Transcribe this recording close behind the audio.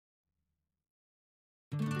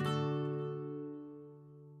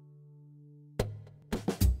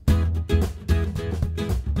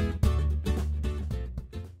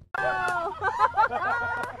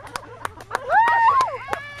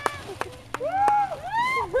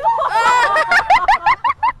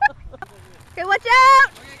Okay, watch out!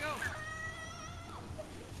 Okay, go.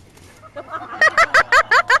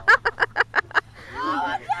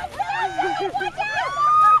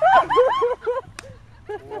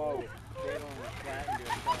 Whoa. Get on the flat and do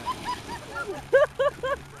it flat.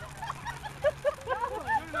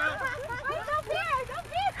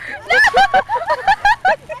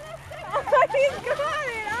 He's got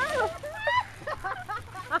it! Oh.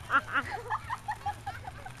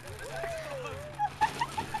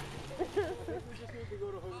 We just need to go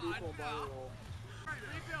to Home Depot and buy a roll.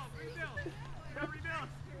 Rebuild.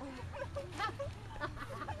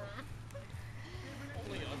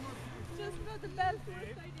 Just about the best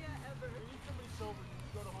worst idea ever. We need somebody sober to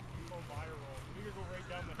go to Home Depot and buy a roll. We need to go right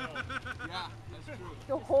down the hill. Yeah, that's true.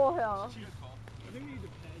 The whole hill. I think we need to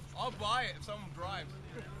peg. I'll buy it if someone drives.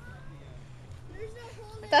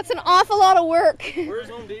 That's an awful lot of work. Where's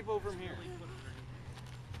Home Depot from here?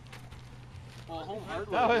 Well, Home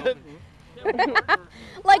Hardware.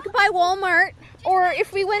 Like by Walmart, or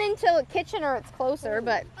if we went into Kitchener, it's closer,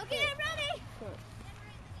 but. Okay, I'm ready.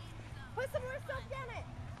 Put some more soap down it.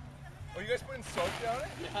 Oh, you guys putting soap down it?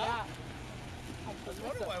 Yeah. That's why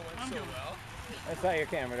it went so well. That's not your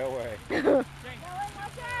camera, don't worry.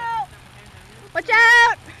 Watch out. Watch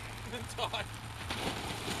out! Todd.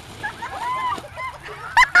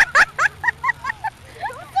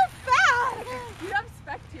 You have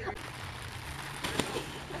spectators.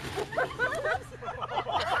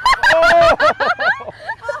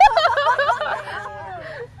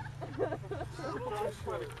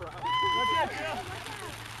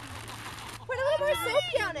 Put a little more soap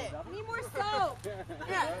down it. Need more soap.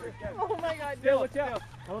 Yeah. Oh my God! Still, watch out.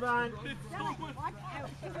 Hold on. Watch out.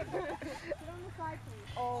 Get on the side,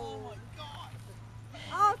 please. Oh my god.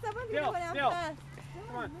 Oh, someone's Still, gonna go down still. fast.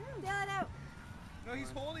 Come on. Still it out. No,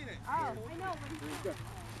 he's holding it. Oh, I know. But he's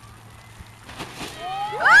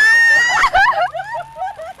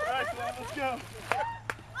Alright, let's go.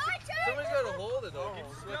 Somebody's got to hold it though.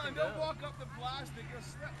 Keep don't walk up the plastic. You'll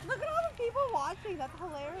slip. Look at all the people watching. That's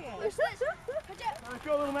hilarious. Let's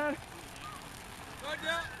go, little man. Go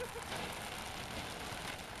down.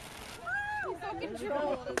 He's so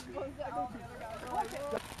controlled.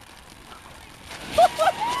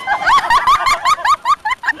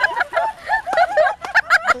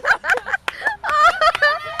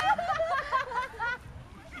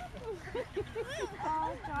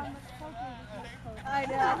 I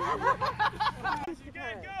know. You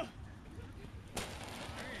can go.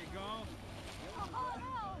 There you go.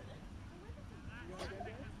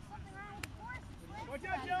 Watch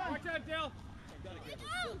out, John. Watch out, Dill.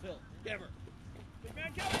 Get her. Big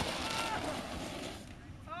man coming.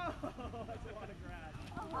 Oh, that's a lot of grass.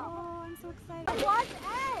 Oh, I'm so excited. Watch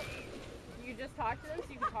out. You just talked to them, so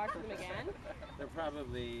you can talk to them again. They're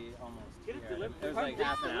probably almost Get it here. delivered. It was like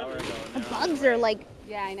half an hour ago. The bugs are like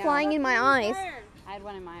Yeah, I know. flying in my eyes. I had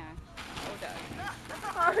one in my eye.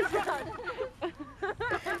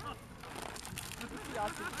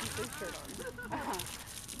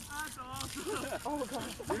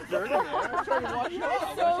 Dirty there. I'm trying to wash it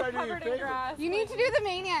off. I'm trying to do your favor. You need to do the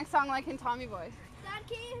Maniac song like in Tommy Boy. Dad,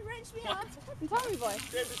 can you wrench me up? In Tommy Boy.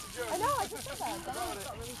 I know, I just said that. Oh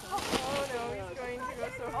no, he's going to go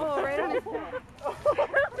so Oh, right on his head. I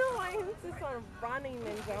don't know why he's just sort of running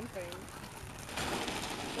and jumping.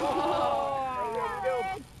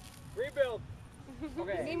 Rebuild.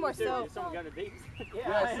 Okay. Need more Seriously, soap. someone got a beat.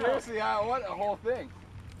 Yeah, seriously, I want a whole thing.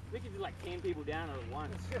 We could like 10 people down at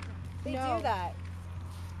once. They do that.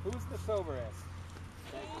 Who's the soberest?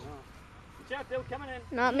 Watch out, Bill, coming in.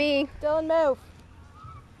 Not me. Dylan, move.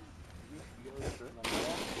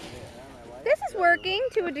 This is working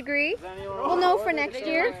to a degree. We'll know for next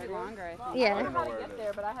year. Longer, I think. Yeah. How to get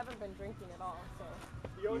there, but I haven't been drinking at all. So.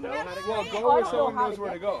 You know how to Well, go where someone knows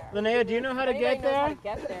where to go. Linnea, do you know how to get there?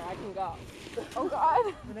 Get there, I can go. Oh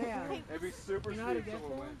God. It'd be super sweet if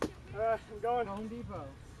someone went. I'm going. Home Depot.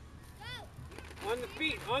 On the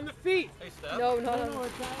feet, on the feet. Hey, Steph. No.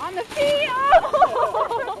 On the feet!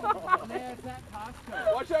 Oh! It's at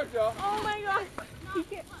Costco. Watch out, Joe. Oh my God.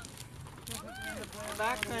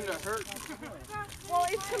 That kind of hurts. Well,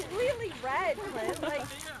 it's completely red, Clint. Like,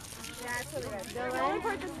 yeah, it's really red. The only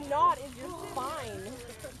part that's not is your spine.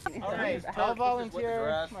 All right, I'll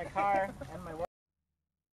volunteer my car and my